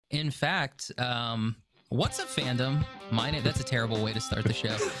In fact, what's a fandom? That's a terrible way to start the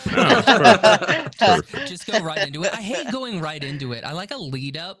show. Just go right into it. I hate going right into it. I like a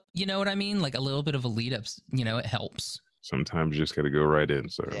lead up. You know what I mean? Like a little bit of a lead up. You know, it helps. Sometimes you just got to go right in.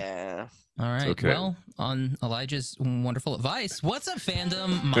 So Yeah. All right. okay. Well, on Elijah's wonderful advice, what's up,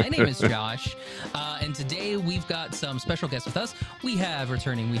 fandom? My name is Josh, and today we've got some special guests with us. We have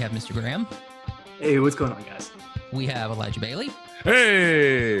Mr. Graham. Hey, what's going on, guys? We have Elijah Bailey.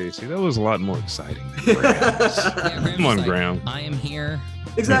 Hey, see, that was a lot more exciting than Graham's. Yeah, Come on, like, Graham. I am here.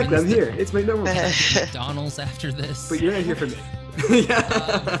 Exactly, I'm here. It's my normal time. McDonald's after this. But you're not here for me.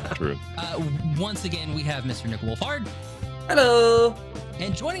 True. Once again, we have Mr. Nick Wolfhard. Hello.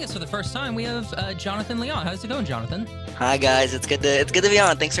 And joining us for the first time, we have Jonathan Leon. How's it going, Jonathan? Hi guys, it's good to be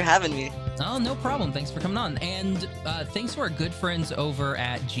on. Thanks for having me. Oh, no problem. Thanks for coming on. And thanks to our good friends over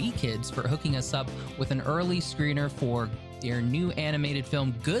at G Kids for hooking us up with an early screener for their new animated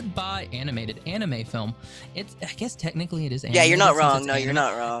film, Goodbye Animated Anime Film. I guess technically it is animated. Yeah, you're not wrong. No, you're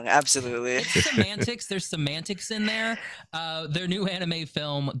not wrong. Absolutely. It's semantics. There's semantics in there. Their new anime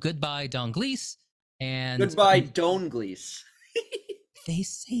film, Goodbye Donglees. And Goodbye Donglees. They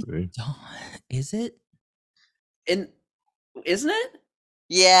say Dawn. Is it? Isn't it?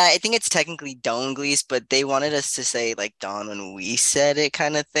 Yeah, I think it's technically Donglees, but they wanted us to say like Dawn when we said it,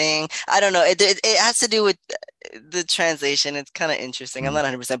 kind of thing. I don't know. It has to do with the translation. It's kind of interesting. I'm not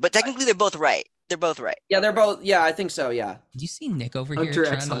 100%, but technically they're both right. They're both right. Yeah, they're both. Yeah, I think so. Yeah. Do you see Nick over here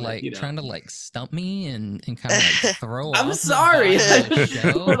trying to stump me and kind of like throw? I'm sorry. I just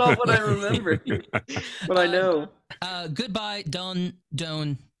put off what I remember, what I know. Goodbye, Donnie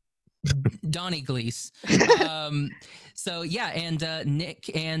Glees. So yeah, and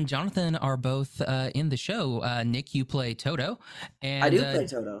Nick and Jonathan are both in the show. Nick, you play Toto, and I do play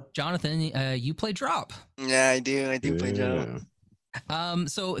Toto. Jonathan, you play Drop. Yeah, I do play Drop.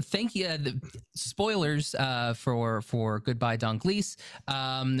 So thank you. Spoilers for Goodbye Donglees.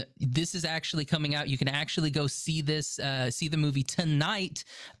 This is actually coming out. You can actually go see this, see the movie tonight,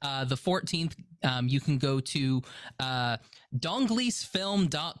 the 14th. You can go to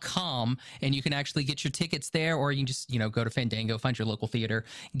dongleesfilm.com and you can actually get your tickets there, or you can just go to Fandango, find your local theater,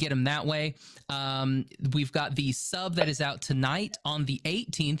 get them that way. We've got the sub that is out tonight. On the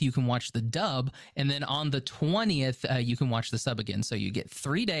 18th, you can watch the dub, and then on the 20th, you can watch the sub again. So you get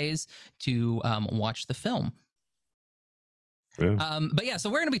 3 days to watch the film. Yeah. But yeah, so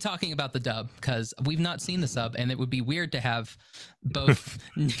we're going to be talking about the dub because we've not seen the sub, and it would be weird to have both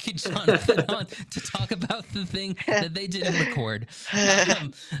Nick and Jonathan on to talk about the thing that they didn't record.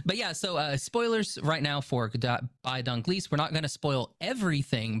 But yeah, so spoilers right now for Goodbye Donglees. We're not going to spoil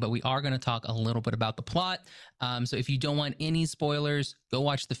everything, but we are going to talk a little bit about the plot. So if you don't want any spoilers, go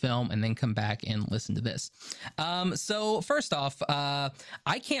watch the film and then come back and listen to this. So first off,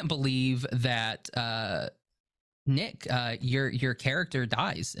 I can't believe that Nick, your character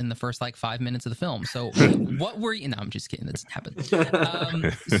dies in the first 5 minutes of the film. So what were you? No, I'm just kidding. That doesn't happen.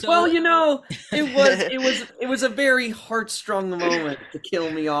 Well, it was a very heartstrong moment to kill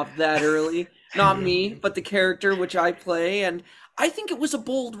me off that early. Not me, but the character which I play, and I think it was a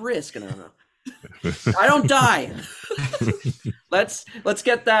bold risk. And I don't know. I don't die. Let's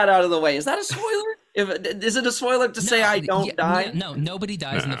get that out of the way. Is that a spoiler? Is it a spoiler to say I don't die? No, nobody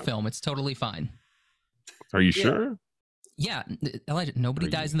dies in the film. It's totally fine. Are you sure? Yeah, Elijah. Nobody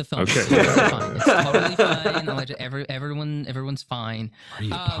dies in the film. Okay. It's totally fine. It's totally fine. Elijah. Everyone's fine. Are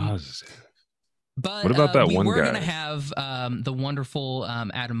you positive? But what about that one guy? We're gonna have the wonderful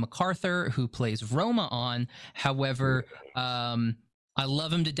Adam MacArthur who plays Roma on. However, I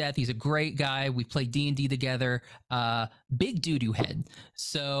love him to death. He's a great guy. We play D&D together. Big doo-doo head.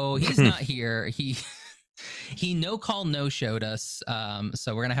 So he's not here. He no call no showed us.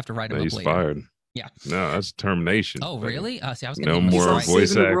 So we're gonna have to write him up He's later. fired. Yeah. No, that's termination. Oh, really? See, I was no more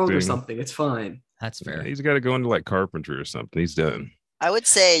voice acting. The world or acting. something. It's fine. That's fair. Yeah, he's got to go into carpentry or something. He's done. I would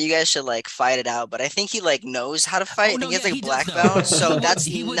say you guys should fight it out, but I think he knows how to fight. I think he has black does belt, so that's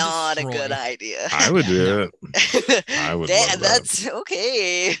he would not destroy. a good idea. I would do it. I would. That's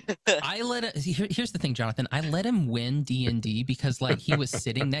okay. Here's the thing, Jonathan. I let him win D&D because he was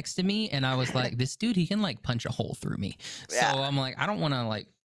sitting next to me, and I was like, this dude, he can punch a hole through me. Yeah. So I'm like, I don't want to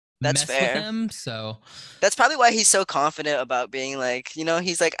That's mess fair. with him. So that's probably why he's so confident about being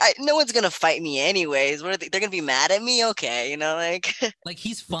he's like, no one's gonna fight me anyways. What are they're gonna be mad at me? Okay,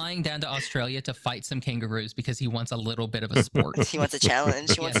 he's flying down to Australia to fight some kangaroos because he wants a little bit of a sport. He wants a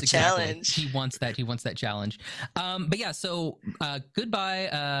challenge. He wants a challenge. He wants that challenge. But yeah, so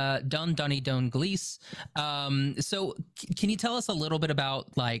goodbye, Donnie Donglees. So can you tell us a little bit about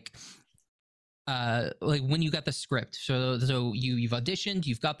like when you got the script. So you've auditioned,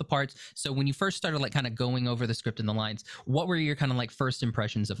 you've got the parts. So when you first started like kind of going over the script and the lines, what were your kind of like first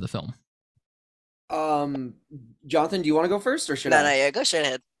impressions of the film? Jonathan, do you want to go first or should No, I? no, yeah, go straight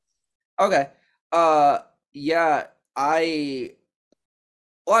ahead. Okay. Yeah,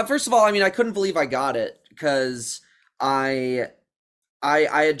 well, first of all, I mean, I couldn't believe I got it because I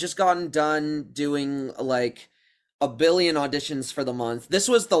I had just gotten done doing like a billion auditions for the month. This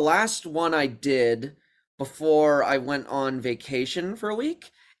was the last one I did before I went on vacation for a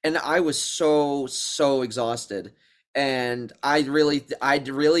week, and I was so exhausted. And I really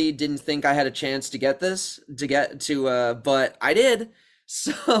didn't think I had a chance to get this to get to but I did.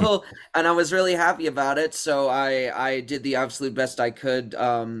 So, and I was really happy about it. So I did the absolute best I could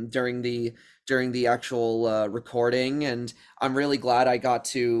during the actual recording, and I'm really glad I got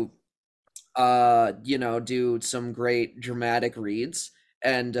to do some great dramatic reads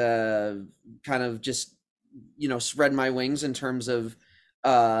and kind of just spread my wings in terms of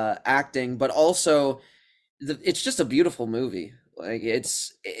acting, but also it's just a beautiful movie. Like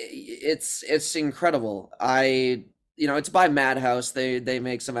it's incredible. It's by Madhouse. They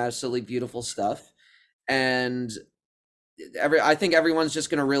make some absolutely beautiful stuff, and I think everyone's just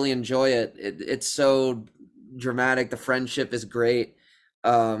gonna really enjoy it. It's so dramatic. The friendship is great.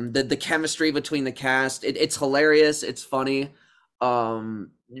 The chemistry between the cast, it's hilarious. It's funny.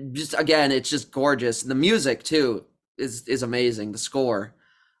 Just again, it's just gorgeous. The music too is amazing. The score,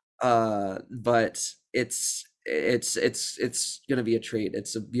 but it's gonna be a treat.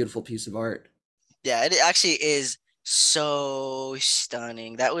 It's a beautiful piece of art. Yeah, it actually is so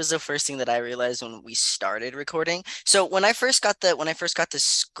stunning. That was the first thing that I realized when we started recording. So when I first got the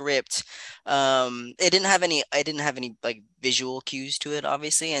script, I didn't have any like visual cues to it,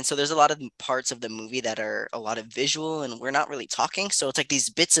 obviously. And so there's a lot of parts of the movie that are a lot of visual and we're not really talking. So it's like these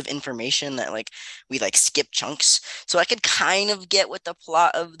bits of information that like we like skip chunks. So I could kind of get what the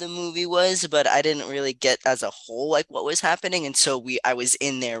plot of the movie was, but I didn't really get as a whole like what was happening. And so I was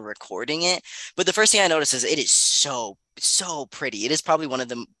in there recording it, but the first thing I noticed is it is so pretty. It is probably one of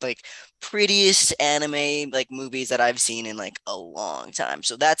the like prettiest anime like movies that I've seen in like a long time.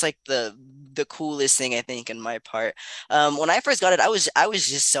 So that's like the coolest thing I think in my part. When I first got it, I was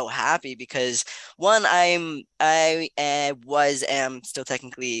just so happy because one, am still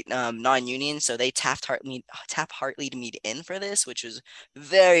technically non-union, so they Taft Hartley'd me in for this, which was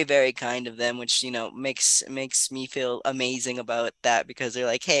very kind of them, which makes me feel amazing about that because they're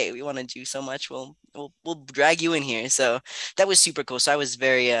like, hey, we want to do so much, we'll drag you in here. So that was super cool. So I was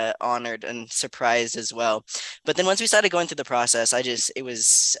very honored and surprised as well. But then once we started going through the process, it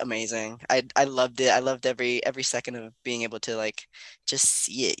was amazing. I loved it. I loved every second of being able to like just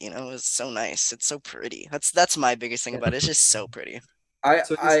see it. It was so nice. It's so pretty. That's my biggest thing about it. It's just so pretty.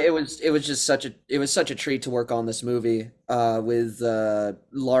 It was such a treat to work on this movie with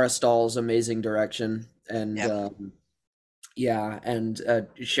Laura Stahl's amazing direction and Yeah. and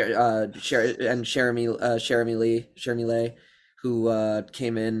Jeremy Lay, who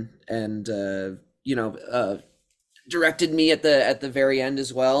came in and directed me at the very end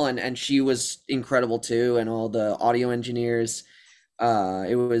as well, and she was incredible too, and all the audio engineers.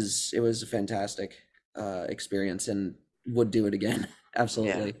 It was a fantastic experience, and would do it again.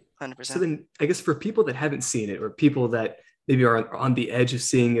 Absolutely. Yeah, So 100%. then, I guess for people that haven't seen it, or people that maybe are on the edge of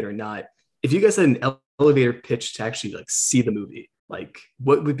seeing it or not, if you guys had an elevator pitch to actually like see the movie, like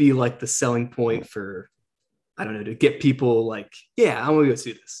what would be like the selling point for, I don't know, to get people like, yeah, I want to go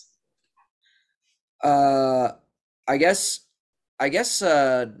see this. I guess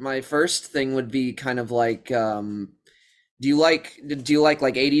my first thing would be kind of like do you like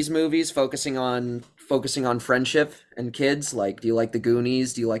 80s movies focusing on friendship and kids? Like, do you like The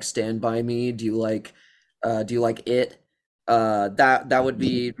Goonies? Do you like Stand By Me? Do you like It? That would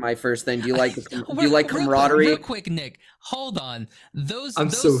be my first thing. Do you like camaraderie? Real quick, Nick, hold on.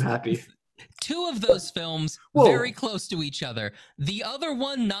 I'm so happy. Two of those films Whoa. very close to each other. The other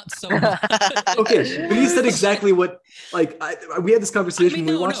one not so much. Okay, but he said exactly what, like, we had this conversation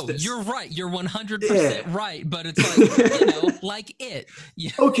when we watched no, this. you're right. You're 100% Yeah. right, but it's like, like It.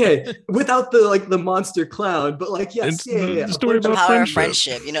 Yeah. Okay, without the monster clown, but like, yes, It's yeah. the story The about power of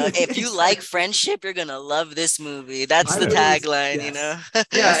friendship. friendship. If you like friendship, you're gonna love this movie. That's the tagline, Yes. you know.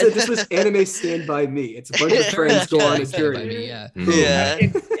 Yeah, I said this was anime Stand By Me. It's a bunch of friends go on a Stand By journey. Me, yeah. Yeah.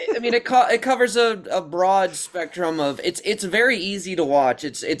 I mean, it covers a broad spectrum of it's very easy to watch.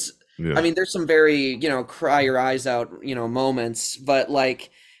 Yeah. I mean, there's some very cry your eyes out moments, but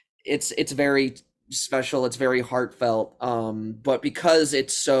like it's very special. It's very heartfelt. But because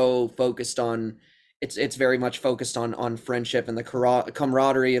it's so focused on it's very much focused on friendship and the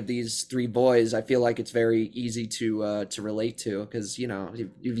camaraderie of these three boys. I feel like it's very easy to relate to, because if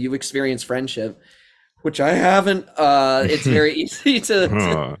you experience friendship, which I haven't, it's very easy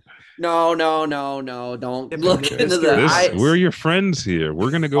to no, don't look into that. We're your friends here.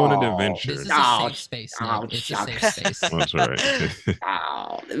 We're gonna go on an adventure. This is a safe space, Nick. It's a safe space. That's right.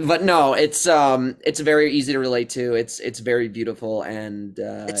 But no, it's very easy to relate to. It's very beautiful, and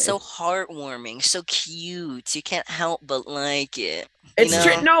it's so heartwarming, so cute. You can't help but like it. It's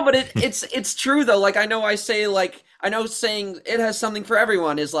true. No, but it's true though. Like, I know saying it has something for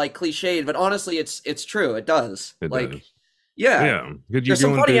everyone is like cliched, but honestly, it's true. It does. It does. Yeah. There's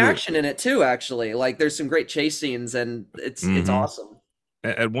some funny action in it too, actually. Like, there's some great chase scenes, and it's awesome.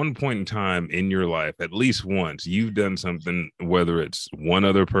 At one point in time in your life, at least once, you've done something, whether it's one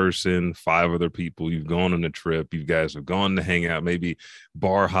other person, 5 other people, you've gone on a trip, you guys have gone to hang out, maybe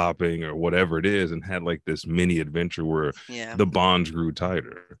bar hopping or whatever it is, and had like this mini adventure where the bonds grew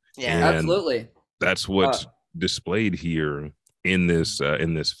tighter. Yeah, and absolutely. That's what's displayed here in this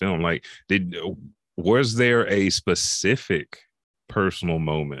film. Like, was there a specific personal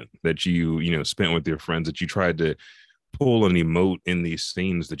moment that you spent with your friends that you tried to pull an emote in these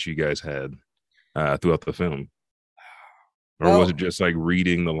scenes that you guys had throughout the film? Or was it just like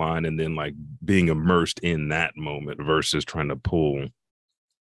reading the line and then like being immersed in that moment versus trying to pull?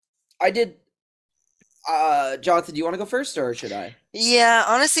 I did. Jonathan, do you want to go first, or should I? Yeah,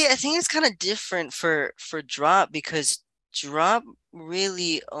 honestly, I think it's kind of different for Drop, because Drop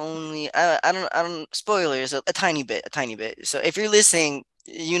really only I don't spoilers a tiny bit. So if you're listening,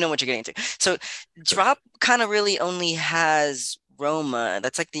 you know what you're getting to. So Drop kind of really only has Roma.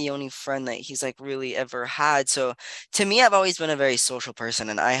 That's like the only friend that he's like really ever had. So to me, I've always been a very social person,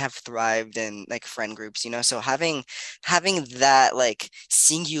 and I have thrived in like friend groups, so having that like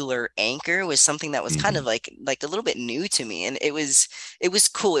singular anchor was something that was kind of like a little bit new to me, and it was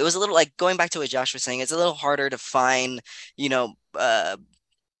cool. It was a little like, going back to what Josh was saying, it's a little harder to find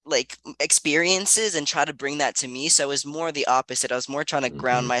like experiences and try to bring that to me. So it was more the opposite. I was more trying to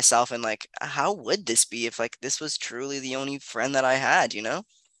ground myself in like, how would this be if like this was truly the only friend that I had, Yeah,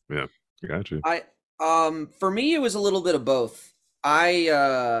 gotcha. For me, it was a little bit of both.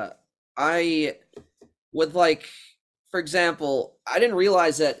 I would, like, for example, I didn't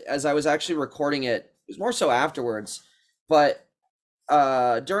realize that as I was actually recording it. It was more so afterwards, but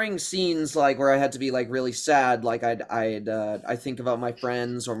during scenes like where I had to be like really sad, like I think about my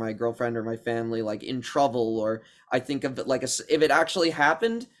friends or my girlfriend or my family like in trouble, or I think of it like if it actually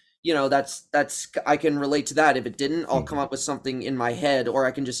happened, that's I can relate to that. If it didn't, I'll come up with something in my head, or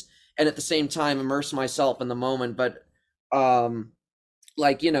I can just, and at the same time immerse myself in the moment. But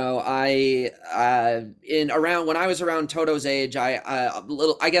like, I in around when I was around Toto's age, I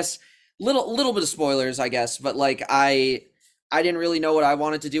little bit of spoilers, I guess, but like I didn't really know what I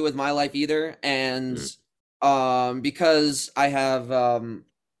wanted to do with my life either, and because I have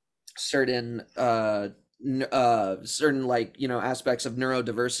certain like aspects of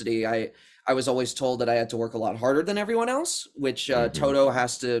neurodiversity, I was always told that I had to work a lot harder than everyone else, which Toto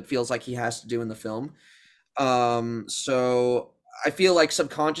feels like he has to do in the film. So I feel like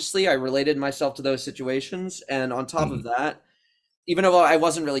subconsciously I related myself to those situations, and on top of that, even though I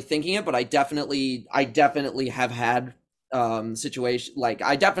wasn't really thinking it, but I definitely have had situation, like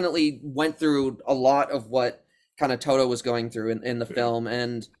I definitely went through a lot of what kind of Toto was going through in the film.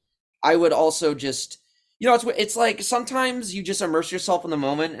 And I would also just, it's like sometimes you just immerse yourself in the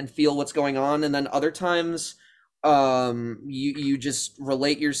moment and feel what's going on, and then other times you just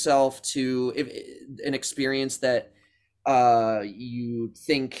relate yourself to an experience that you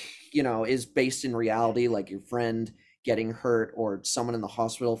think is based in reality, like your friend getting hurt or someone in the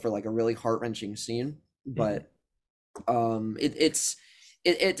hospital for like a really heart-wrenching scene. But it's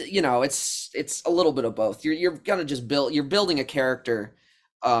a little bit of both. You're gonna just you're building a character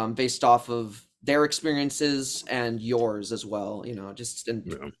based off of their experiences and yours as well, just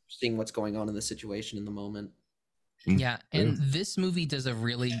seeing what's going on in the situation in the moment. Yeah, and this movie does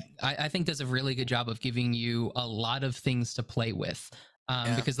I think does a really good job of giving you a lot of things to play with,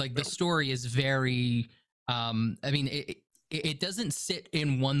 because like the story is very it doesn't sit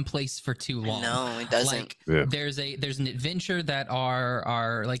in one place for too long. No, it doesn't. Like, there's an adventure that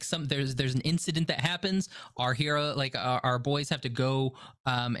are like there's an incident that happens. Our hero, like our boys, have to go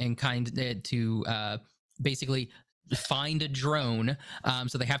and to basically find a drone.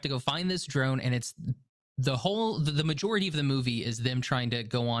 So they have to go find this drone, and it's the majority of the movie is them trying to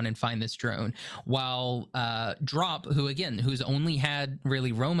go on and find this drone, while Drop, who's only had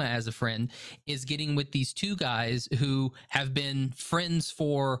really Roma as a friend, is getting with these two guys who have been friends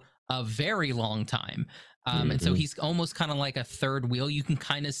for a very long time. And so he's almost kind of like a third wheel. You can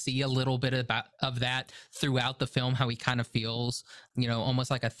kind of see a little bit of that throughout the film, how he kind of feels, you know, almost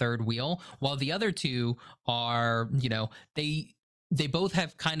like a third wheel, while the other two are, you know, they both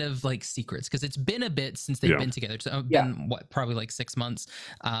have kind of like secrets, because it's been a bit since they've been together. It's been probably like 6 months,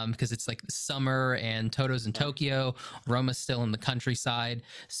 because it's like summer and Toto's in Tokyo, Roma's still in the countryside.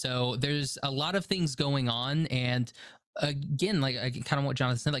 So there's a lot of things going on, and again, like kind of what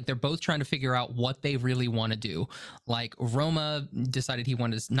Jonathan said, like they're both trying to figure out what they really want to do. Like Roma decided he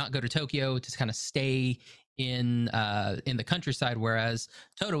wanted to not go to Tokyo, to kind of stay in the countryside, whereas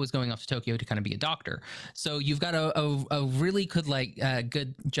Toto was going off to Tokyo to kind of be a doctor. So you've got a really good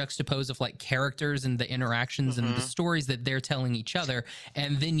good juxtapose of like characters and the interactions and the stories that they're telling each other,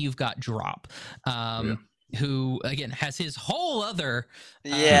 and then you've got Drop, who again has his whole other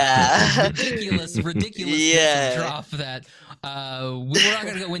ridiculous Drop that we're not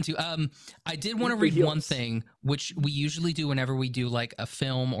going to go into. I did want to read one thing, which we usually do whenever we do like a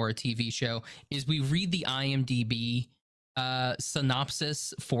film or a TV show, is we read the IMDb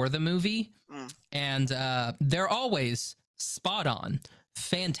synopsis for the movie, and they're always spot on.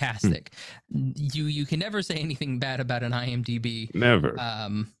 Fantastic. You can never say anything bad about an IMDb. Never.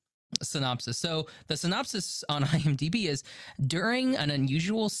 Synopsis. So the synopsis on IMDb is: during an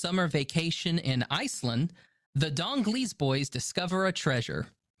unusual summer vacation in Iceland, the Donglese boys discover a treasure.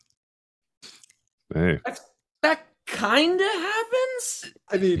 Hey. That kind of happens.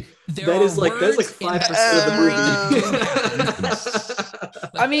 I mean, that's like 5% of the movie.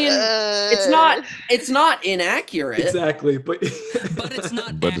 I mean, it's not inaccurate. Exactly, but it's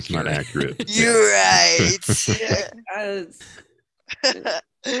not. But it's not accurate. You're right.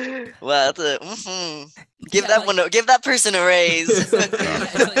 Well, give that person a raise.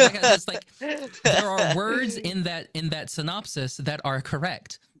 It's like there are words in that synopsis that are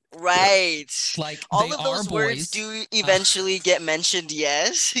correct. Right. Like all of those words do eventually get mentioned.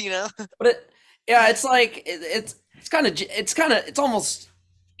 Yes, you know. But it's like it's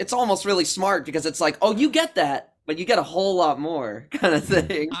almost really smart, because it's like, oh, you get that, but you get a whole lot more kind of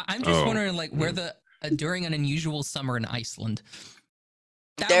thing. I'm just wondering, like, where during an unusual summer in Iceland.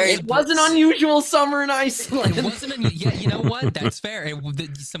 It was an unusual summer in Iceland. It wasn't you know what? That's fair.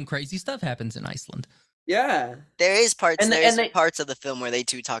 Some crazy stuff happens in Iceland. Yeah, there is parts. There's parts of the film where they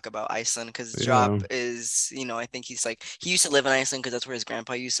do talk about Iceland, because Drop is, you know, I think he's like, he used to live in Iceland because that's where his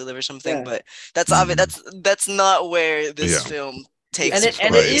grandpa used to live or something. Yeah. But that's obvious. That's not where this film takes.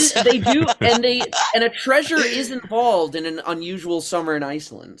 And it is, they do, and a treasure is involved in an unusual summer in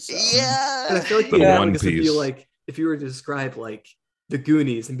Iceland. So. Yeah, and I feel like the longest would be like, if you were to describe like the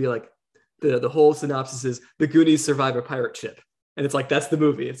Goonies and be like, the whole synopsis is the Goonies survive a pirate ship, and it's like, that's the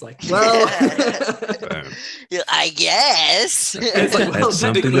movie. It's like, well, I guess it's like, well,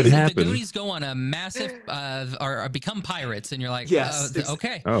 the Goonies go on a massive or become pirates, and you're like, yes,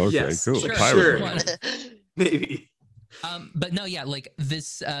 okay, oh, okay, yes, cool, sure. Maybe. But no, yeah, like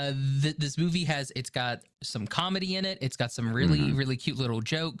this this movie it's got some comedy in it. It's got some really really cute little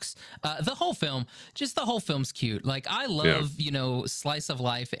jokes. The whole film's cute. Like, I love you know, slice of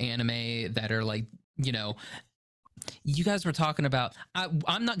life anime that are like, you know, you guys were talking about.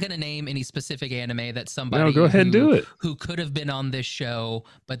 I'm not gonna name any specific anime that somebody. No, go ahead and do it. Who could have been on this show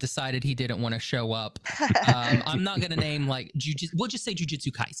but decided he didn't want to show up. I'm not gonna name like we'll just say Jujutsu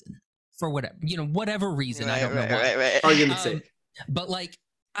Kaisen. For whatever, you know, whatever reason, I don't know why. Right. Argument's sake. But like,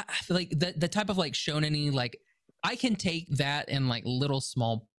 I feel like the type of like shonen-y, like, I can take that in like little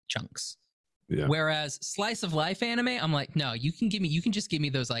small chunks. Yeah. Whereas slice of life anime, I'm like, no, you can just give me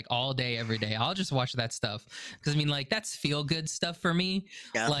those like all day, every day. I'll just watch that stuff, because I mean, like, that's feel good stuff for me.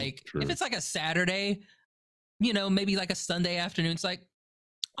 Yeah, like, true. If it's like a Saturday, you know, maybe like a Sunday afternoon, it's like,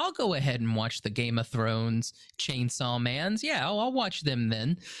 I'll go ahead and watch the Game of Thrones, Chainsaw Mans. Yeah, I'll watch them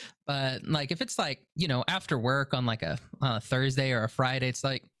then. But like, if it's like, you know, after work on like a Thursday or a Friday, it's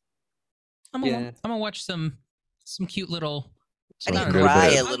like, I'm gonna watch some cute little. I can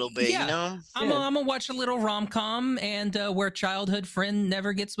cry a little bit, you know. I'm gonna watch a little rom-com and where childhood friend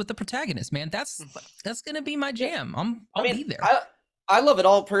never gets with the protagonist. Man, that's gonna be my jam. I'll be there. I love it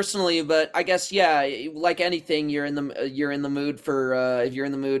all personally, but I guess like anything, you're in the mood for if you're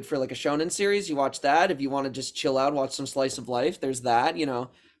in the mood for like a shonen series, you watch that. If you want to just chill out, watch some slice of life, there's that. You know,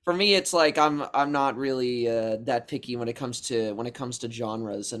 for me, it's like I'm not really that picky when it comes to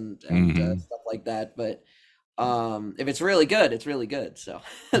genres and stuff like that. But if it's really good, it's really good. So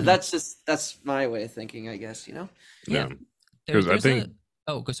that's my way of thinking, I guess. You know. Yeah. Because I think.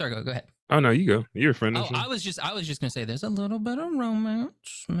 Go ahead. Oh no, you go. You're a friend. Oh, I was just gonna say there's a little bit of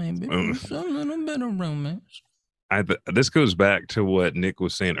romance, maybe. Just a little bit of romance. This goes back to what Nick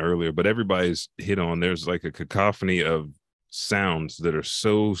was saying earlier, but everybody's hit on. There's like a cacophony of sounds that are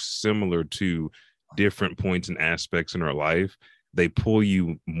so similar to different points and aspects in our life. They pull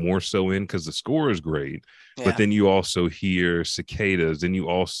you more so in because the score is great, but then you also hear cicadas, and you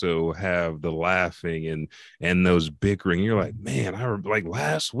also have the laughing and those bickering. You're like, man, like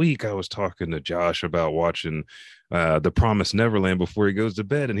last week I was talking to Josh about watching The Promised Neverland before he goes to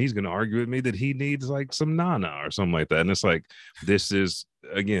bed, and he's going to argue with me that he needs like some Nana or something like that. And it's like, this is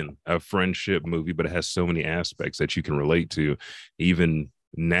again a friendship movie, but it has so many aspects that you can relate to, even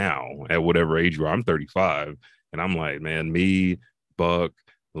now at whatever age you are. I'm 35. And I'm like, man, me, Buck,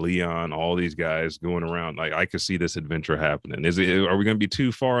 Leon, all these guys going around, like I could see this adventure happening. Are we going to be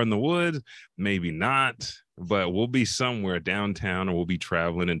too far in the woods? Maybe not, but we'll be somewhere downtown, or we'll be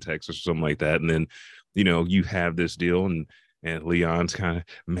traveling in Texas or something like that. And then, you have this deal, and Leon's kind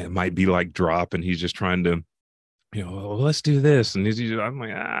of might be like Drop, and he's just trying to, well, let's do this. And I'm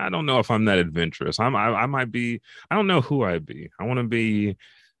like, I don't know if I'm that adventurous. I might be, I don't know who I'd be.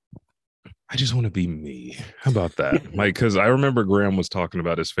 I just want to be me. How about that? Like, because I remember Graham was talking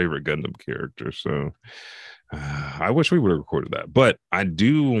about his favorite Gundam character. So I wish we would have recorded that. But I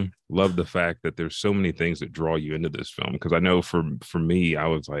do love the fact that there's so many things that draw you into this film. Because I know for me, I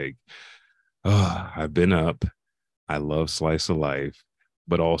was like, I've been up. I love slice of life.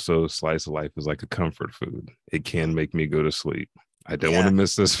 But also slice of life is like a comfort food. It can make me go to sleep. I don't want to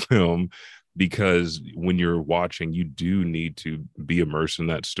miss this film. Because when you're watching, you do need to be immersed in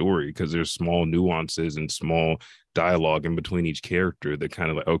that story, because there's small nuances and small dialogue in between each character that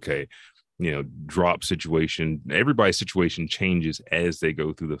kind of like, okay, Drop situation, everybody's situation changes as they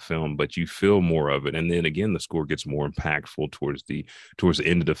go through the film, but you feel more of it. And then again, the score gets more impactful towards the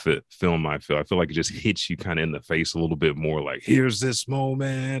end of the film. I feel like it just hits you kind of in the face a little bit more, like, here's this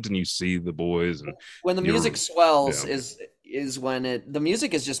moment, and you see the boys. And when the music swells is when the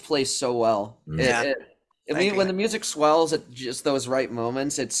music is just placed so well. When the music swells at just those right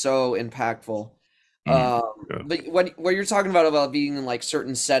moments, it's so impactful. But what you're talking about being in like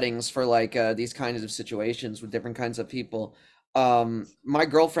certain settings for like these kinds of situations with different kinds of people. My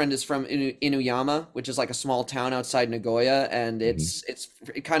girlfriend is from Inuyama, which is like a small town outside Nagoya, and it's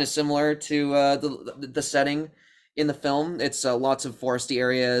kind of similar to the setting in the film. It's lots of foresty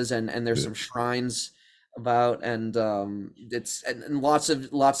areas, and there's some shrines about, and it's lots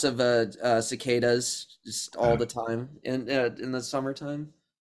of cicadas just all the time in the summertime.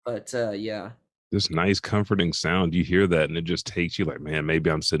 But this nice comforting sound, you hear that and it just takes you like, man, maybe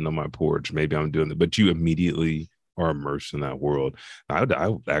I'm sitting on my porch, maybe I'm doing it, but you immediately are immersed in that world. I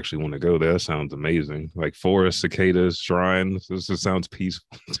actually want to go there. That sounds amazing. Like forest, cicadas, shrines. This just sounds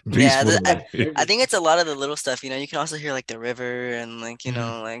peaceful. I think it's a lot of the little stuff. You can also hear like the river and like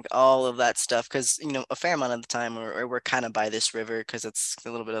like all of that stuff, because a fair amount of the time we're kind of by this river, because it's a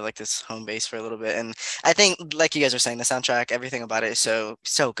little bit of like this home base for a little bit. And I think, like you guys were saying, the soundtrack, everything about it is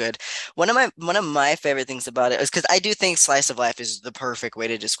so good. One of my favorite things about it is because I do think slice of life is the perfect way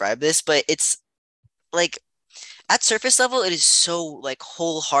to describe this, but it's like, at surface level, it is so like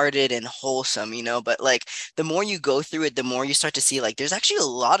wholehearted and wholesome, but like the more you go through it, the more you start to see like there's actually a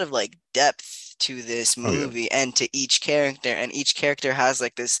lot of like depth to this movie and to each character, and each character has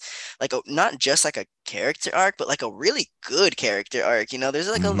like this, like not just like a character arc, but like a really good character arc. There's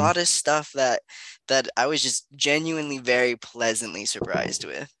like a lot of stuff that I was just genuinely very pleasantly surprised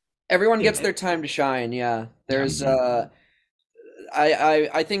with. Everyone gets their time to shine. Yeah, there's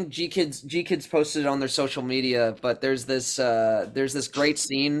I think G Kids posted it on their social media, but there's this great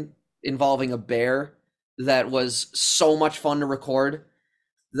scene involving a bear that was so much fun to record.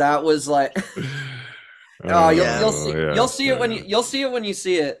 That was like, you'll see it when you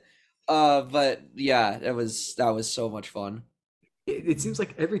see it. But yeah, that was so much fun. It seems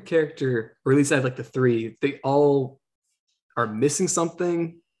like every character, or at least I have like the three, they all are missing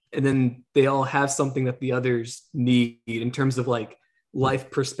something, and then they all have something that the others need in terms of like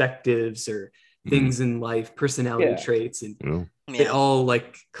life perspectives or things in life, personality traits, and they all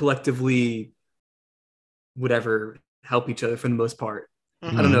like collectively whatever help each other for the most part.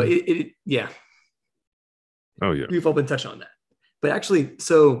 I don't know. We've all been touching on that. But actually,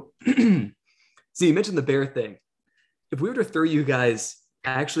 so you mentioned the bear thing. If we were to throw you guys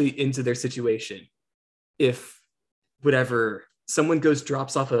actually into their situation, if whatever someone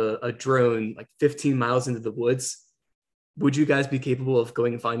drops off a drone like 15 miles into the woods, would you guys be capable of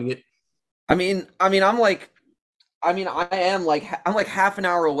going and finding it? I am like half an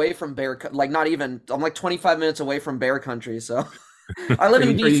hour away from bear, like not even, I'm like 25 minutes away from bear country. So I live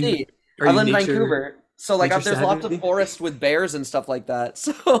in BC. I live in Vancouver. So like Nature there's lots of savvy? forest with bears and stuff like that.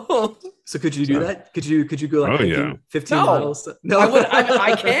 So So could you do that? Could you go like Oh, hiking yeah. 15 No. miles? No, I would.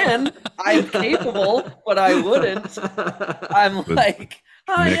 I can. I'm capable, but I wouldn't. I'm The like,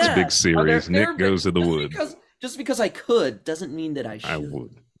 oh Next yeah. big series, They're Nick goes to the just woods. just because I could doesn't mean that I should. I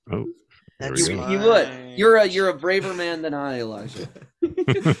would. Oh, there That's we smart. You would. You're a braver man than I, Elijah.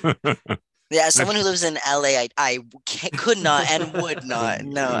 go. Yeah, as someone who lives in LA, could not and would not.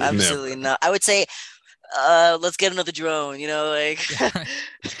 No, Never. absolutely not. I would say, let's get another drone. Like.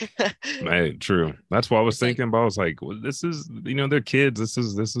 Hey, true. That's what I was It's like- thinking. But I was like, well, this is, they're kids. This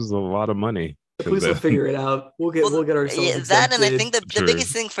is a lot of money. The police will figure it out. We'll get ourselves Yeah, that, and I exempted. think the True.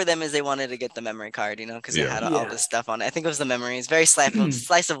 biggest thing for them is they wanted to get the memory card, because it Yeah. had all Yeah. this stuff on it. I think it was the memories, very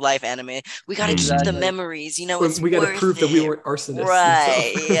slice of life anime. We gotta keep the Exactly. memories, Or it's we got to worth prove that we it. weren't arsonists.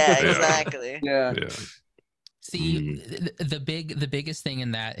 Right? and stuff. Yeah, Yeah. exactly. Yeah. Yeah. See, the biggest thing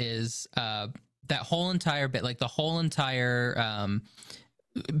in that is that whole entire bit, like the whole entire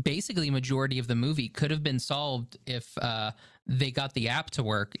basically majority of the movie could have been solved if they got the app to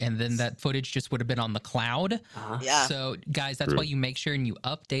work, and then that footage just would have been on the cloud. Uh-huh. Yeah. So guys, that's True. why you make sure and you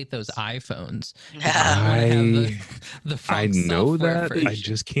update those iPhones. Yeah. The I front know software that. I version.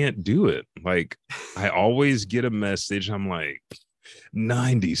 just can't do it. Like, I always get a message. I'm like,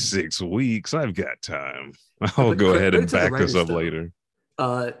 96 weeks. I've got time. I'll But go ahead and credit to the back this writers, up though. later.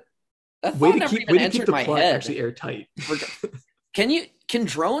 That Way thought to never keep even way to entered keep the my plot head. actually airtight. Can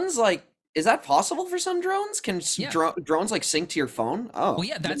drones like? Is that possible for some drones? Can Yeah. drones like sync to your phone? Oh, Well,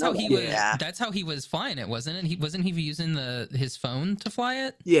 yeah, that's didn't how know he that. was. Yeah. That's how he was flying it, wasn't it? Wasn't he using his phone to fly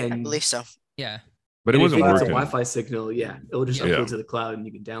it? Yeah, I and believe so. Yeah. But it and if wasn't you get working. a Wi-Fi signal. Yeah, it'll just Yeah. upload to the cloud and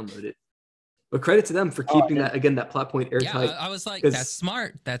you can download it. But credit to them for Oh, I keeping didn't- that plot point Yeah, airtight. I was like, 'cause- that's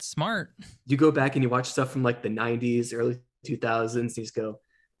smart. That's smart. You go back and you watch stuff from like the 90s, early 2000s, and you just go,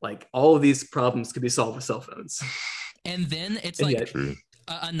 like, all of these problems could be solved with cell phones. And then it's And like yet- True.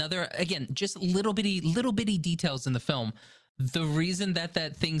 another, again, just little bitty details in the film. The reason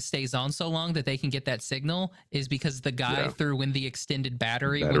that thing stays on so long that they can get that signal is because the guy Yeah. threw in the extended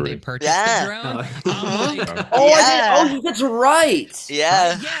battery when they Battery. purchased Yeah. the drone. Oh. I'm like, Oh, Yeah. I did. Oh, that's right.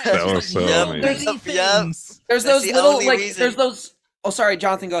 Yeah. yeah, That it's was just so little amazing. bitty Yep. things. There's That's those the little only like. reason. There's those. Oh, sorry,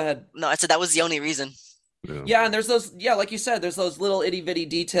 Jonathan. Go ahead. No, I said that was the only reason. Yeah, and there's those. Yeah, like you said, there's those little itty bitty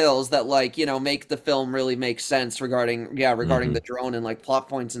details that like make the film really make sense regarding Mhm. the drone and like plot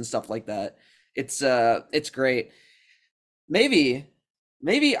points and stuff like that. It's great. Maybe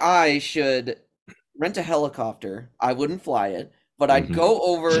I should rent a helicopter. I wouldn't fly it, but I'd Mhm. go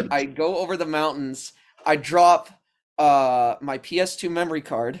over the mountains. I'd drop my PS2 memory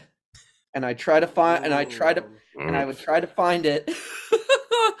card, and I try to find and I would try to find it.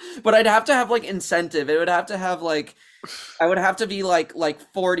 But I'd have to have like incentive. It would have to have like I would have to be like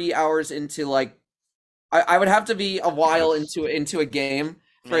 40 hours into like I would have to be a while into a game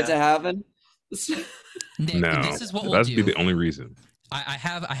for it to happen. Nick, No, this is what we'll that'd do. be the only reason. I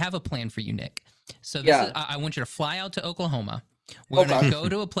have a plan for you, Nick. So this Yeah. is, I want you to fly out to Oklahoma. We're Okay. gonna go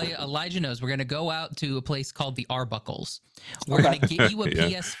to a place. Elijah knows. We're gonna go out to a place called the Arbuckles. We're Okay. gonna get you a Yeah.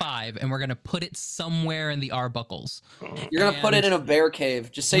 PS5, and we're gonna put it somewhere in the Arbuckles. You're gonna put it in a bear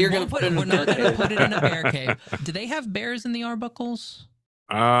cave. Just say you're gonna put it in a We're bear not gonna cave. put it in a bear cave. Do they have bears in the Arbuckles?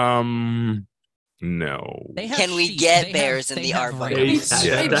 No. They have Can we sheep. get They have- bears in they the have Arbuckles? rams.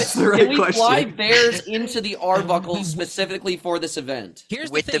 Yeah. That's the Can right we question. fly bears into the Arbuckles specifically for this event?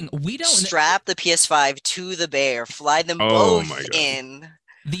 Here's With the the thing: we don't. Strap the PS5 to the bear, fly them Oh both my God. in.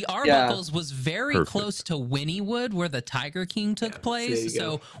 The Arbuckles was very Perfect. close to Winniewood, where the Tiger King took Yeah, there place. you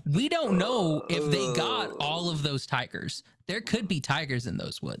So go. we don't know if they got all of those tigers. There could be tigers in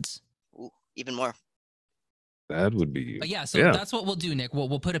those woods. Ooh, even more. That would be. But yeah, so Yeah. that's what we'll do, Nick.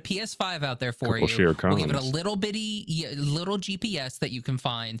 We'll put a PS5 out there for Couple you. share We'll give it a columns. little little GPS that you can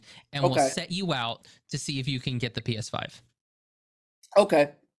find, and we'll Okay. set you out to see if you can get the PS5.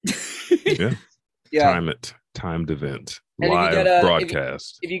 Okay. Yeah. Yeah. Timed event. And if you Live get a-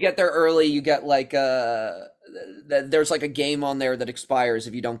 broadcast. If you get there early, you get like there's like a game on there that expires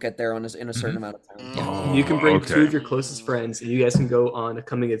if you don't get there in a certain amount of time. Mm. You can bring okay. two of your closest friends, and you guys can go on a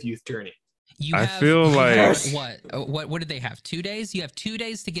coming of youth journey. You I have, feel you like- have what did they have? 2 days? You have 2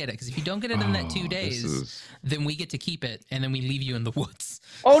 days to get it, because if you don't get it in that 2 Oh, days, this is- then we get to keep it, and then we leave you in the woods.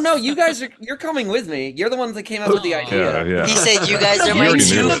 Oh no, you're coming with me. You're the ones that came up with the Oh. idea. Yeah, yeah. He said, "You guys are You my already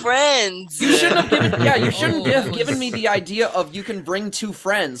two knew it. friends." You shouldn't have given you shouldn't Oh, have it given was- me the idea of you can bring two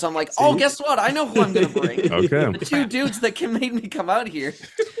friends. I'm like, oh, See? guess what? I know who I'm gonna bring. Okay. The two dudes that can make me come out here.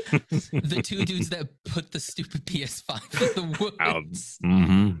 The 2 dudes that put the stupid PS5 in the Out. woods.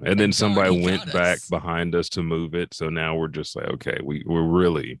 Mm-hmm. And then And somebody Donnie went got back us. behind us to move it. So now we're just like, okay, we're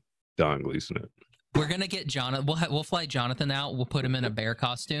really Don Gleason it. We're gonna get Jonathan. We'll fly Jonathan out. We'll put him in a bear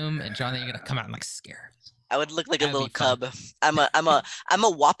costume, and Jonathan, you're gonna come out and like scare. I would look like That'd a be little fun. cub. I'm a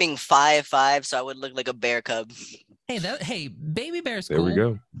whopping 5'5", so I would look like a bear cub. Hey, baby bear's There cool. we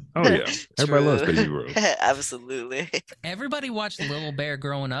go. Oh yeah, everybody loves True. Baby Rose. Absolutely. Everybody watched Little Bear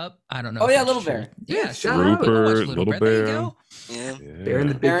growing up. I don't know. Oh, if yeah, that's Little true. Bear. Yeah, shout sure. out. People watch Rupert, Little There you Bear. go. Yeah. Bear in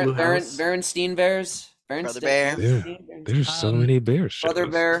the Big Blue House. Berenstein Bears. Brother Bear. There's so Um, many bear shows. Brother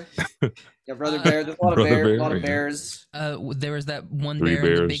Bear. Yeah, Brother Uh, Bear. There's a lot of Brother bears. Bear, A lot of yeah. bears. There was that one Three bear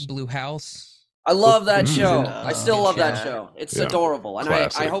in the Bears. Big Blue House. I love that Mm. show. Oh, I still love that yeah. show. It's Yeah. adorable, and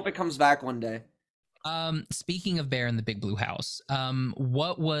Classic. I hope it comes back one day. Speaking of Bear in the Big Blue House,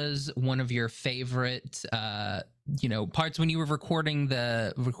 what was one of your favorite, parts when you were recording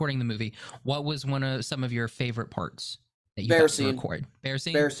the movie? What was some of your favorite parts that you Bear got to scene. record? Bear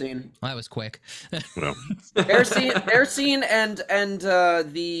scene. Bear scene. Well, that was quick. Well, Bear scene, and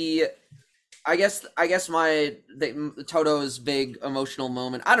the. I guess Toto's big emotional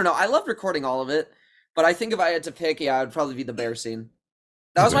moment. I don't know. I loved recording all of it, but I think if I had to pick, yeah, it'd probably be the bear scene.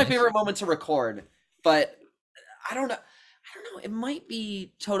 That was my Nice. favorite moment to record. But I don't know. It might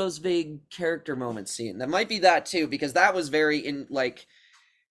be Toto's big character moment scene. That might be that too, because that was I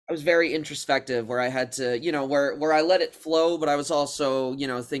was very introspective, where I had to, where I let it flow, but I was also,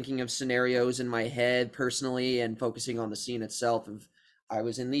 thinking of scenarios in my head personally and focusing on the scene itself. Of I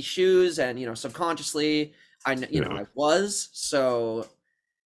was in these shoes, and subconsciously, I was. So,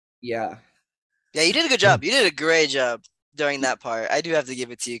 yeah. Yeah, you did a good job. You did a great job during that part. I do have to give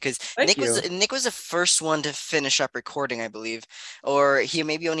it to you because Thank Nick was the first one to finish up recording, I believe, or he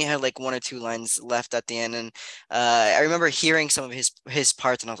maybe only had like 1 or 2 lines left at the end. And I remember hearing some of his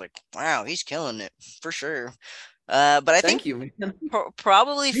parts, and I was like, "Wow, he's killing it for sure." But I think Thank you, man.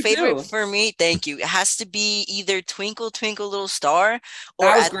 probably You favorite too. for me, thank you. It has to be either Twinkle Twinkle Little Star or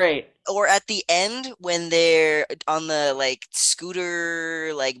That was great. or at the end when they're on the like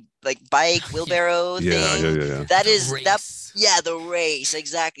scooter like bike wheelbarrow yeah, thing. yeah. That is that Race. yeah, the race,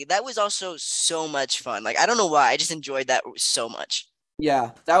 exactly. That was also so much fun. Like I don't know why, I just enjoyed that so much.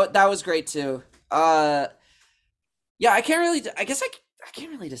 Yeah, that was great too. Yeah, I can't really. I guess I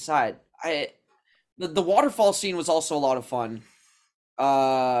can't really decide. The waterfall scene was also a lot of fun.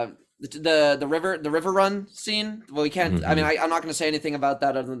 The river run scene. Well, we can't. I mean, I'm not going to say anything about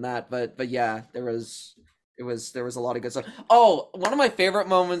that other than that. But yeah, there was a lot of good stuff. Oh, one of my favorite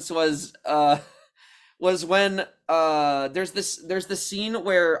moments was when there's this scene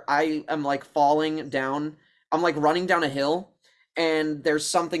where I am like falling down. I'm like running down a hill, and there's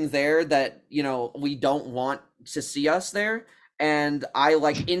something there that we don't want to see us there. And I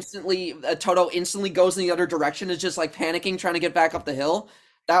like instantly, Toto instantly goes in the other direction, is just like panicking, trying to get back up the hill.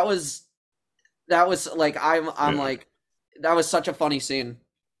 That was like I'm Yeah. like, that was such a funny scene.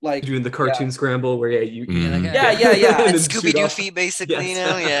 Like Doing the cartoon scramble where you Mhm. like, yeah. and then Scooby shoot Doo off. feet, basically,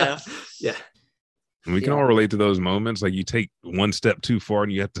 Yes. yeah. Yeah. And we can Yeah. all relate to those moments. Like you take one step too far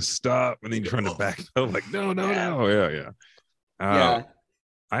and you have to stop, and then you're trying to back up. Like no. Yeah. Yeah.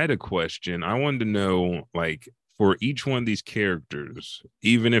 I had a question. I wanted to know, like, for each one of these characters,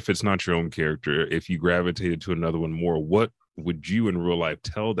 even if it's not your own character, if you gravitated to another one more, what would you in real life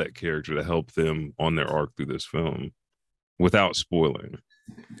tell that character to help them on their arc through this film without spoiling?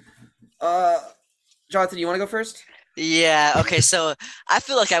 Jonathan, you want to go first? Yeah, okay, so I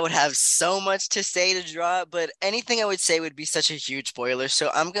feel like I would have so much to say to draw, but anything I would say would be such a huge spoiler. So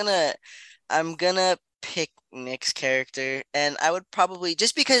I'm gonna pick Nick's character, and I would probably,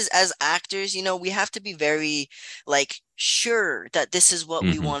 just because as actors, we have to be very like sure that this is what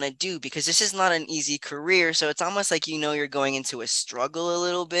we Mhm. want to do, because this is not an easy career. So it's almost like you're going into a struggle a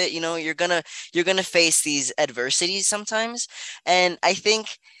little bit. You're gonna face these adversities sometimes, and I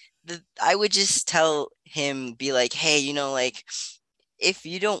think I would just tell him, be like, hey, like if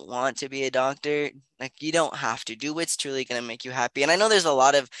you don't want to be a doctor, like you don't have to do what's truly going to make you happy. And I know there's a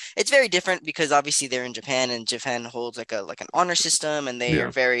lot of, it's very different because obviously they're in Japan, and Japan holds like an honor system, and they Yeah.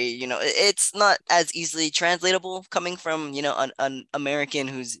 are very, it's not as easily translatable coming from, an American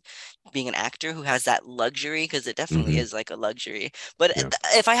who's being an actor who has that luxury, because it definitely Mhm. is like a luxury. But Yeah.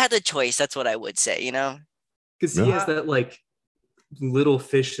 if I had the choice, that's what I would say, Because he Yeah. has that like little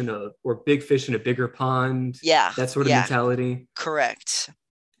fish or big fish in a bigger pond. Yeah. That sort of yeah, mentality correct.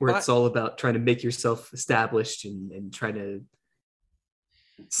 where it's all about trying to make yourself established and trying to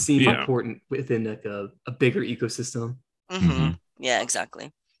seem Yeah. important within like a bigger ecosystem. Mm-hmm. Yeah,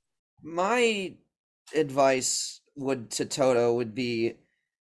 exactly. My advice to Toto would be,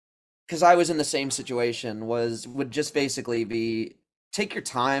 because I was in the same situation, would just basically be, take your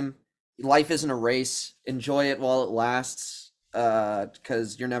time. Life isn't a race. Enjoy it while it lasts.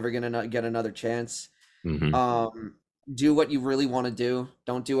 because you're never gonna get another chance. Mm-hmm. Do what you really want to do.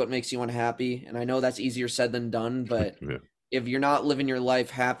 Don't do what makes you unhappy. And I know that's easier said than done, but Yeah. if you're not living your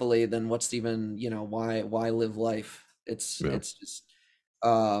life happily, then what's even, why live life? It's Yeah. it's just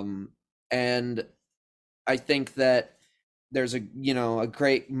and I think that there's a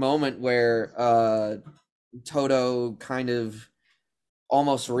great moment where Toto kind of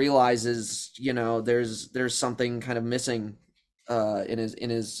almost realizes, there's something kind of missing in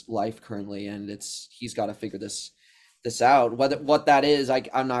his life currently, and he's got to figure this out. What that is,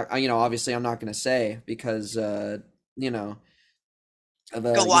 I'm not, obviously I'm not going to say, because you know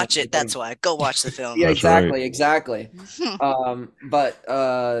Go watch it. the That's game. why. Go watch the film. Yeah, That's right. exactly. But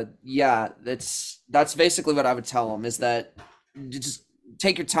yeah, that's basically what I would tell them, is that you just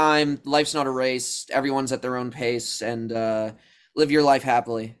take your time. Life's not a race. Everyone's at their own pace, and live your life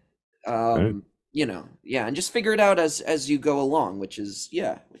happily. Right. Yeah, and just figure it out as you go along, which is